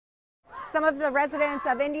Some of the residents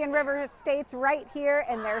of Indian River Estates right here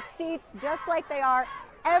in their seats, just like they are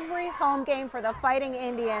every home game for the Fighting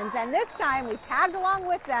Indians. And this time we tagged along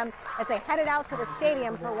with them as they headed out to the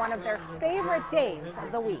stadium for one of their favorite days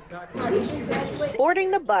of the week.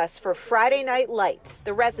 Boarding the bus for Friday Night Lights,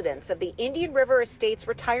 the residents of the Indian River Estates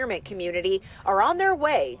retirement community are on their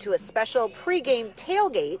way to a special pregame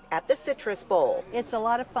tailgate at the Citrus Bowl. It's a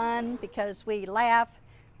lot of fun because we laugh,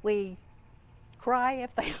 we cry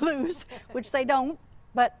if they lose, which they don't,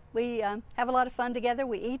 but we have a lot of fun together,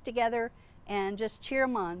 we eat together, and just cheer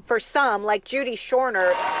them on. For some, like Judy Shorner,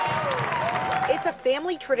 it's a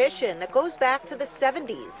family tradition that goes back to the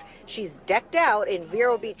 70s. She's decked out in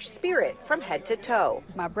Vero Beach spirit from head to toe.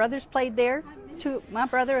 My brothers played there, my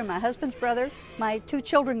brother and my husband's brother. My 2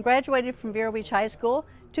 children graduated from Vero Beach High School.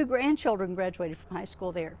 2 grandchildren graduated from high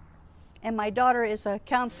school there. And my daughter is a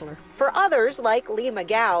counselor. For others, like Lee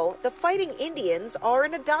McGow, the Fighting Indians are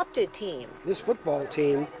an adopted team. This football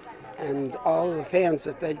team and all the fans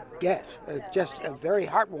that they get, just very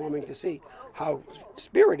heartwarming to see how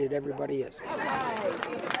spirited everybody is.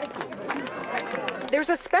 There's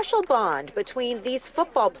a special bond between these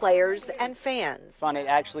football players and fans. Fun. It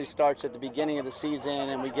actually starts at the beginning of the season,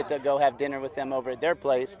 and we get to go have dinner with them over at their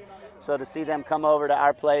place. So to see them come over to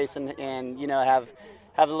our place and you know, have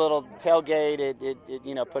a little tailgate, it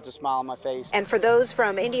you know, puts a smile on my face. And for those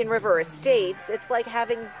from Indian River Estates, it's like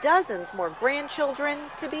having dozens more grandchildren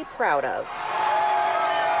to be proud of.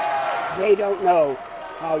 They don't know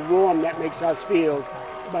how warm that makes us feel,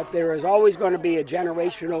 but there is always going to be a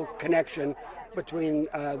generational connection between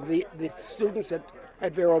the students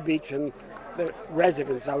at Vero Beach and the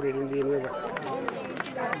residents out at Indian River.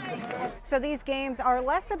 So these games are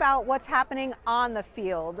less about what's happening on the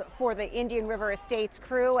field for the Indian River Estates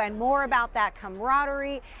crew and more about that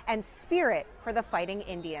camaraderie and spirit for the Fighting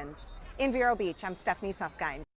Indians. In Vero Beach, I'm Stephanie Suskind.